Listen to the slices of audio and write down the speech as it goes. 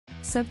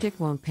Subject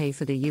won't pay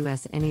for the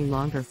US any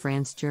longer.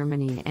 France,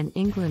 Germany, and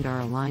England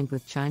are aligned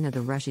with China. The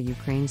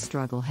Russia-Ukraine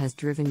struggle has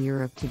driven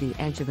Europe to the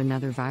edge of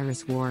another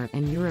virus war,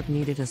 and Europe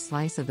needed a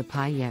slice of the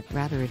pie, yet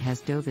rather it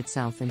has dove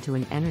itself into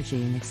an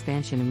energy and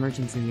expansion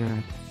emergency.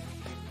 Europe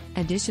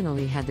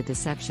additionally had the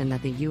deception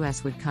that the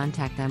US would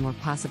contact them or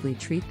possibly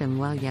treat them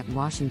well, yet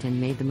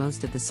Washington made the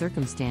most of the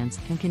circumstance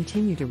and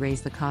continued to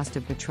raise the cost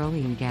of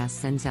petroleum gas,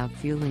 sends out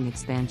fueling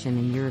expansion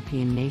in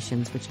European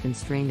nations, which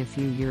constrained a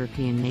few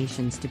European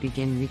nations to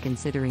begin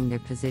reconsidering their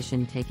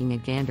position. Taking a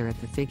gander at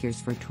the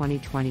figures for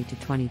 2020 to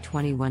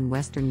 2021,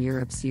 Western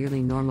Europe's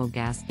yearly normal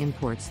gas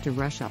imports to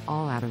Russia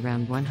all out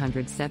around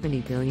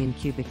 170 billion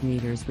cubic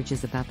meters, which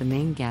is about the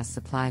main gas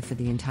supply for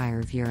the entire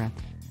of Europe.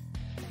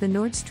 The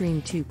Nord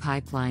Stream 2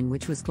 pipeline,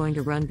 which was going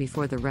to run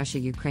before the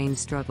Russia-Ukraine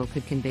struggle,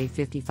 could convey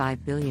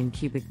 55 billion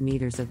cubic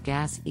meters of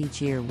gas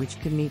each year, which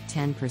could meet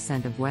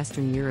 10% of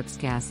Western Europe's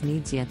gas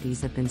needs, yet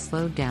these have been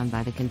slowed down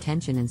by the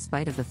contention in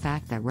spite of the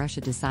fact that Russia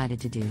decided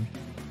to do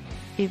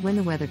it when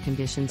the weather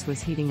conditions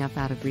was heating up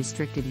out of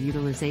restricted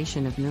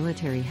utilization of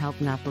military help,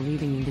 not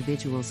believing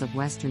individuals of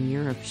Western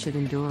Europe should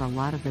endure a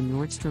lot of the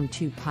Nord Stream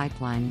 2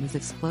 pipeline was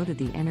exploded.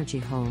 The energy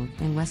hole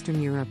in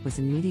Western Europe was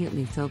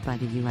immediately filled by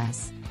the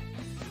US.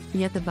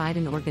 Yet the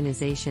Biden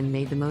organization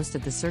made the most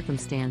of the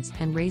circumstance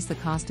and raised the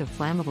cost of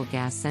flammable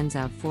gas, sends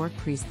out for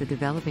increase the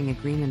developing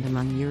agreement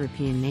among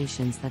European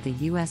nations that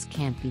the US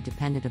can't be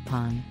depended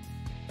upon,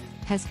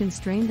 has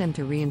constrained them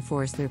to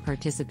reinforce their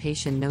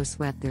participation, no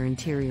sweat their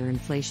interior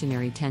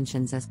inflationary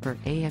tensions, as per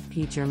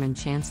AFP. German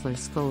Chancellor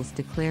Scholz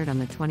declared on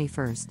the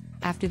 21st,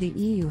 after the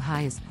EU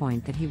highest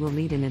point, that he will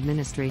lead an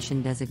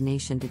administration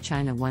designation to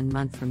China 1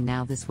 month from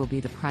now. This will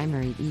be the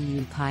primary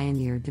EU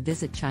pioneer to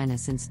visit China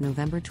since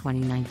November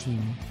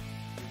 2019.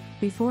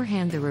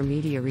 Beforehand, there were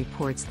media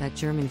reports that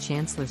German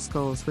Chancellor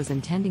Scholz was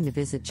intending to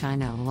visit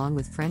China along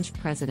with French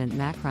President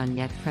Macron,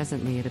 yet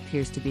presently it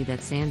appears to be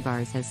that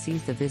Sandbars has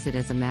seized the visit.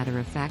 As a matter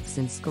of fact,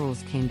 since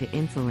Scholz came to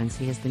influence,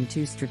 he has been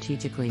too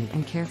strategically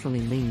and carefully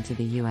leaned to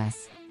the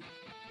US.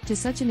 To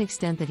such an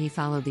extent that he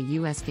followed the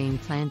US game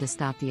plan to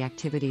stop the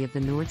activity of the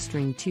Nord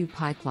Stream 2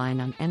 pipeline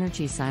on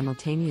energy.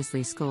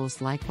 Simultaneously,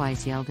 Scholz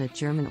likewise yelled at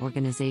German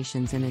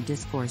organizations in a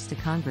discourse to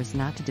Congress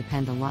not to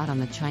depend a lot on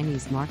the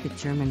Chinese market.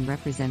 German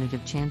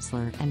Representative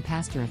Chancellor and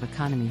Pastor of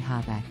Economy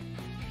Habeck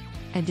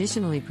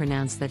additionally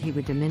pronounced that he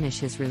would diminish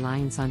his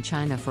reliance on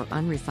China for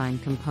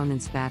unrefined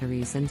components,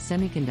 batteries and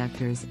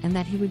semiconductors, and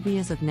that he would be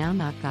as of now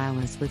not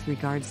guileless with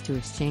regards to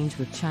exchange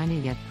with China.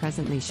 Yet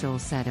presently, Scholz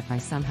said, if I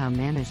somehow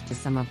managed to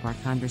sum up our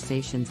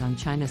conversations on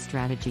China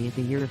strategy at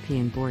the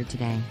European board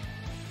today,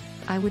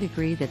 I would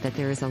agree that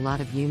there is a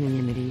lot of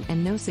unanimity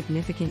and no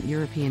significant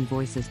European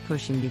voices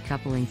pushing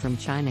decoupling from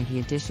China. He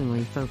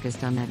additionally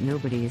focused on that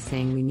nobody is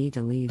saying we need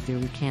to leave there,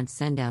 we can't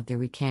send out there,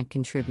 we can't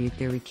contribute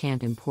there, we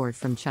can't import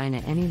from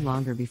China any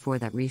longer. Before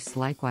that, Reefs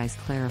likewise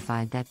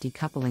clarified that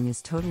decoupling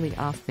is totally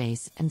off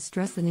base and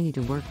stressed the need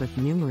to work with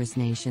numerous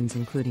nations,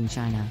 including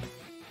China.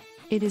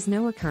 It is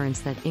no occurrence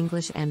that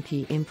English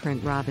MP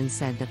Imprint Robin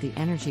said that the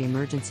energy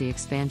emergency,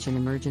 expansion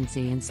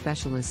emergency and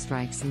specialist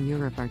strikes in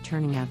Europe are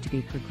turning out to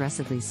be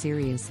progressively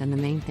serious, and the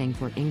main thing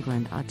for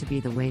England ought to be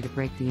the way to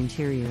break the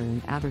interior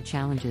and outer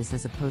challenges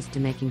as opposed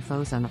to making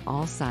foes on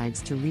all sides,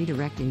 to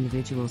redirect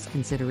individuals'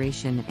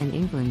 consideration, and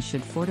England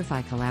should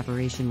fortify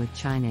collaboration with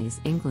China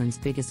is England's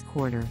biggest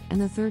quarter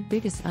and the third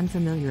biggest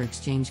unfamiliar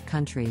exchange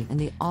country, and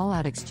the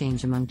all-out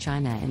exchange among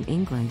China and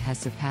England has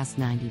surpassed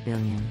 $90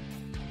 billion.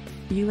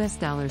 US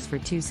dollars for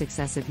 2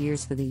 successive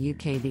years for the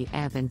UK. The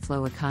ebb and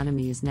flow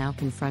economy is now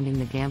confronting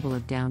the gamble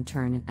of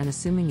downturn, and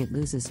assuming it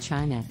loses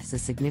China as a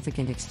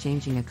significant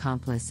exchanging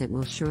accomplice, it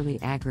will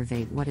surely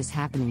aggravate what is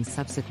happening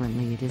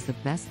subsequently. It is the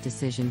best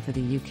decision for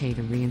the UK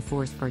to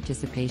reinforce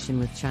participation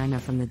with China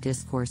from the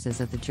discourses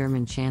of the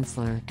German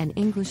Chancellor and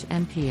English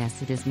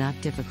MPs. It is not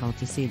difficult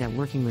to see that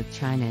working with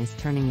China is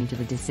turning into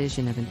the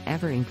decision of an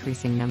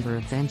ever-increasing number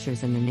of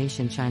ventures in the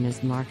nation.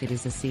 China's market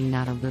is a sea,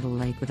 not a little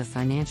lake, with a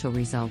financial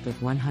result of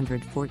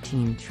 114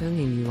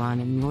 trillion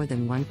yuan and more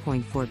than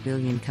 1.4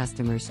 billion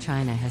customers.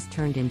 China has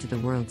turned into the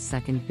world's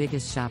second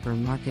biggest shopper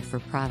market for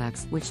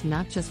products, which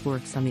not just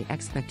works on the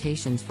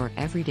expectations for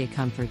everyday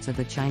comforts of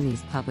the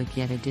Chinese public,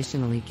 yet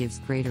additionally gives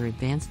greater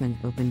advancement,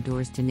 open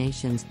doors to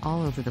nations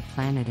all over the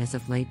planet. As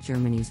of late,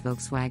 Germany's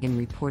Volkswagen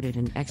reported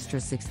an extra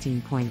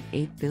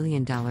 $16.8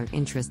 billion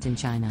interest in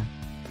China,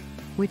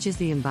 which is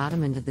the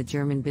embodiment of the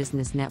German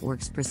business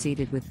networks,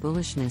 proceeded with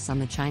bullishness on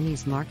the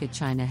Chinese market.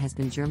 China has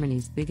been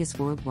Germany's biggest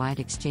worldwide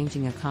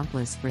exchanging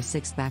accomplice for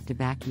 6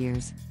 back-to-back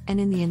years,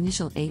 and in the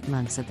initial 8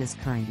 months of this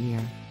current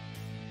year,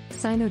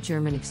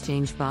 Sino-German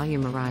exchange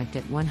volume arrived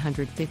at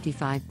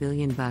 $155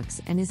 billion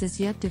and is as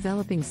yet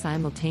developing.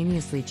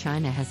 Simultaneously,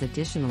 China has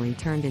additionally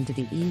turned into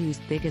the EU's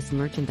biggest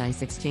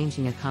merchandise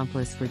exchanging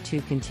accomplice for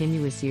 2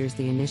 continuous years.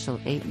 The initial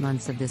 8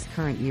 months of this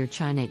current year,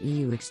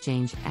 China-EU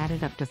exchange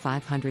added up to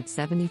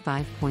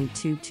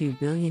 $575.22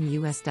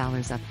 billion, up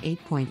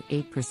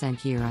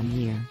 8.8%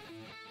 year-on-year.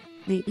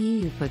 The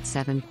EU put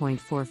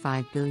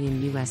 $7.45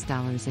 billion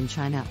in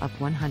China, up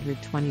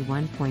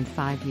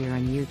 121.5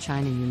 year-on-year.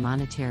 China-EU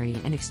monetary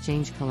and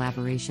exchange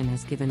collaboration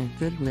has given a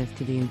good lift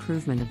to the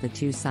improvement of the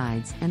two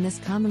sides, and this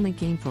commonly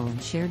gainful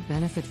and shared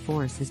benefit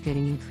force is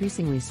getting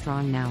increasingly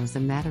strong now. As a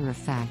matter of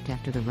fact,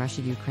 after the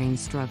Russia-Ukraine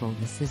struggle,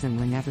 this isn't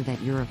whenever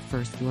that Europe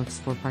first looks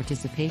for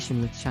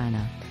participation with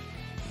China.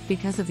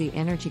 Because of the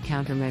energy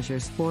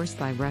countermeasures forced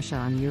by Russia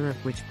on Europe,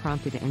 which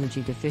prompted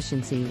energy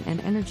deficiency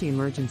and energy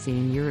emergency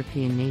in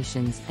European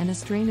nations, and a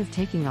strain of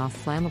taking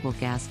off flammable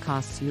gas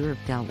costs, Europe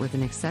dealt with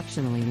an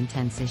exceptionally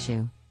intense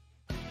issue.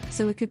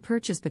 So it could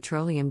purchase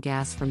petroleum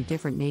gas from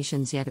different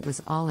nations, yet it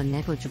was all a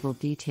negligible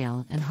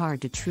detail and hard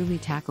to truly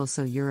tackle,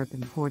 so Europe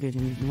imported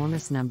an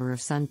enormous number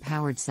of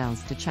sun-powered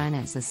cells to China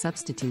as a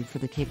substitute for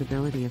the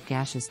capability of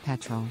gaseous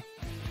petrol.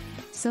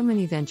 So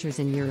many ventures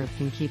in Europe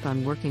can keep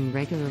on working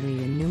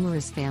regularly, and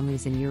numerous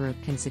families in Europe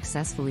can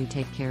successfully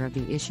take care of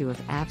the issue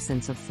of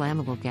absence of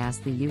flammable gas.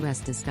 The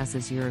US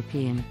discusses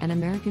European and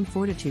American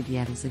fortitude,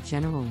 yet as a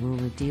general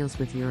rule it deals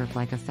with Europe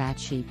like a fat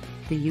sheep.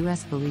 The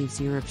US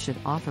believes Europe should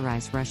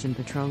authorize Russian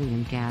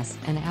petroleum gas,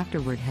 and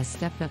afterward has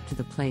stepped up to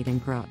the plate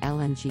and grow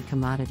LNG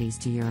commodities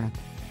to Europe,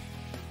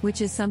 which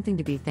is something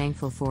to be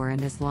thankful for,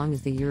 and as long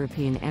as the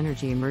European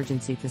energy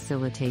emergency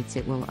facilitates,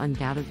 it will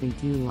undoubtedly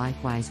do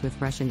likewise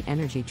with Russian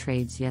energy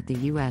trades. Yet the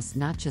US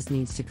not just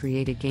needs to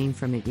create a gain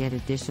from it, yet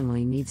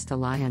additionally needs to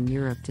lie on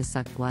Europe to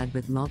suck blood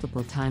with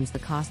multiple times the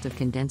cost of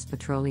condensed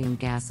petroleum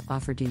gas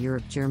offered to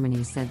Europe.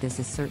 Germany said this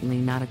is certainly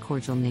not a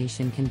cordial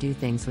nation can do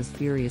things, was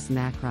furious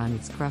Macron.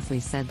 It's gruffly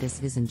said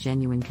this isn't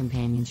genuine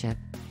companionship.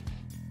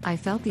 I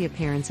felt the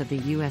appearance of the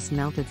US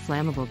melted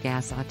flammable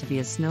gas ought to be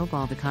a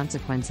snowball. The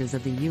consequences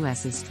of the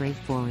US is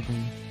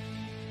straightforwardly.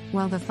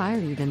 While the fire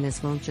even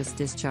this won't just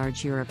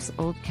discharge Europe's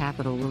old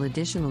capital, will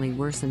additionally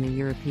worsen the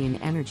European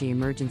energy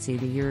emergency.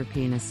 The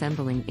European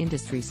assembling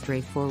industry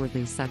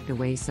straightforwardly sucked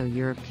away, so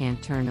Europe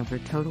can't turn over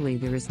totally.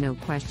 There is no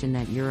question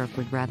that Europe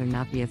would rather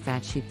not be a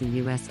fat sheep. The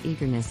US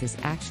eagerness is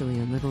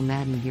actually a little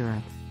maddened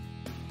Europe.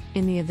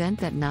 In the event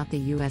that not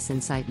the US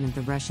incitement,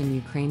 the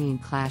Russian-Ukrainian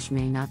clash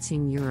may not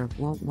seem, Europe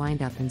won't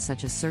wind up in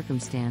such a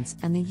circumstance,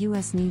 and the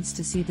US needs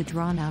to see the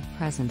drawn-out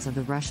presence of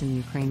the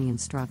Russian-Ukrainian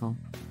struggle.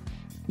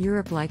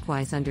 Europe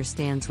likewise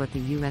understands what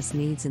the US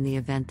needs in the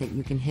event that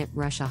you can hit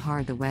Russia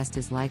hard. The West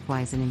is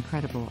likewise an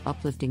incredible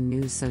uplifting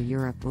news, so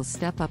Europe will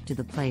step up to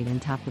the plate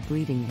and top the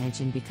bleeding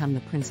edge and become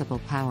the principal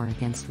power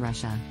against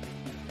Russia.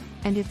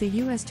 And if the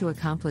US to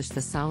accomplish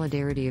the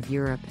solidarity of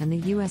Europe, and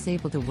the US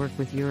able to work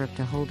with Europe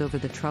to hold over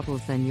the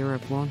troubles, then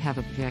Europe won't have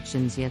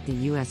objections. Yet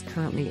the US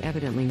currently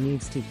evidently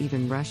needs to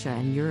even Russia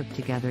and Europe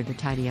together to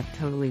tidy up,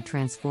 totally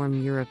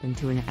transform Europe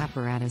into an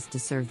apparatus to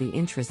serve the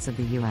interests of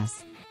the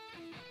US.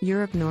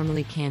 Europe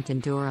normally can't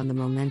endure on the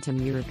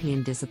momentum.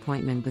 European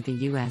disappointment with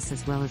the US,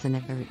 as well as an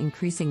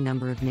ever-increasing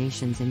number of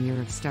nations in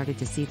Europe, started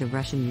to see the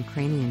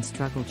Russian-Ukrainian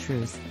struggle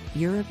truce.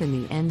 Europe in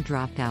the end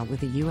dropped out with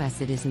the US.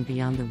 It isn't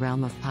beyond the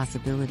realm of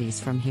possibilities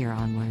from here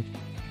onward.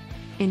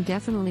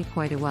 Indefinitely,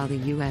 quite a while, the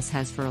US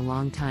has for a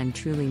long time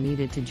truly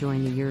needed to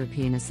join the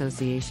European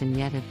Association,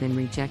 yet have been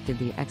rejected.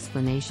 The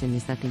explanation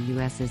is that the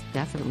US is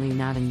definitely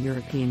not an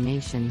European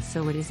nation,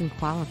 so it isn't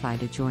qualified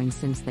to join.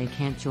 Since they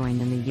can't join,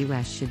 then the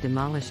US should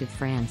demolish it.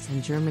 France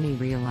and Germany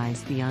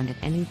realize beyond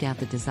any doubt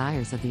the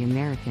desires of the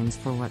Americans.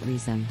 For what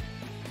reason?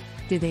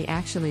 Do they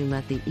actually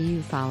let the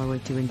EU follow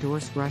it to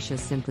endorse Russia?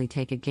 Simply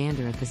take a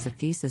gander at the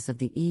thesis of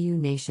the EU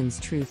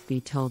nations. Truth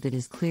be told, it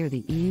is clear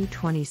the EU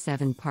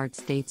 27 part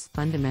states,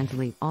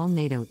 fundamentally all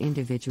NATO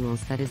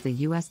individuals, that is the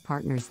US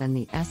partners, then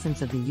the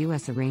essence of the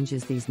US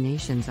arranges these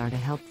nations are to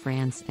help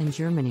France and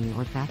Germany,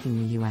 or backing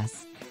the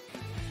US.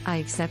 I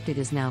accept it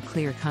is now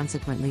clear,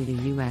 consequently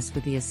the US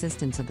with the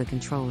assistance of the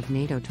control of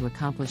NATO to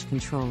accomplish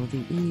control of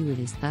the EU. It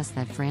is thus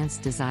that France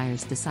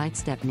desires to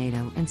sidestep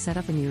NATO and set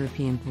up an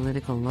European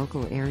political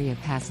local area,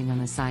 passing on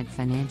aside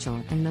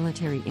financial and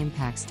military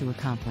impacts to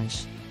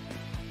accomplish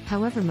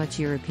however much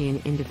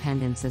European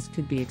independence as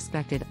could be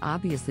expected.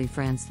 Obviously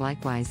France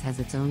likewise has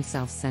its own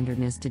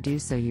self-centeredness to do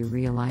so. You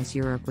realize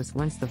Europe was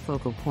once the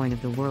focal point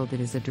of the world.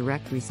 It is a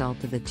direct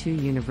result of the two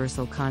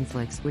universal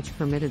conflicts which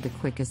permitted the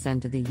quick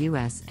ascent of the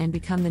US and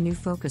become the new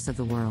focus of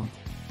the world.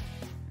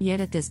 Yet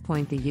at this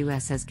point the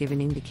US has given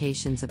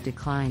indications of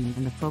decline,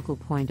 and the focal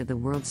point of the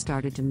world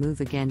started to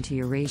move again to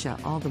Eurasia.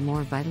 All the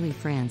more vitally,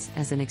 France,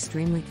 as an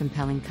extremely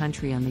compelling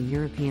country on the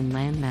European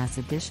landmass,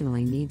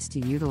 additionally needs to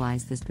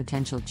utilize this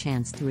potential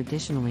chance to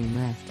additionally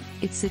lift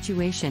its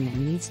situation,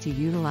 and needs to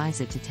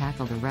utilize it to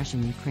tackle the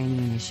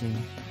Russian-Ukrainian issue.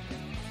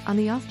 On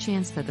the off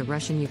chance that the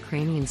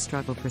Russian-Ukrainian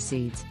struggle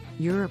proceeds,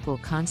 Europe will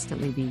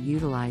constantly be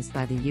utilized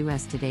by the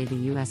US. Today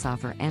the US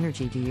offer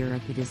energy to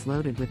Europe. It is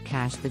loaded with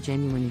cash, the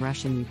genuine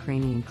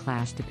Russian-Ukrainian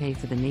clash, to pay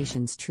for the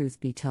nations. Truth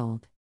be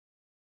told,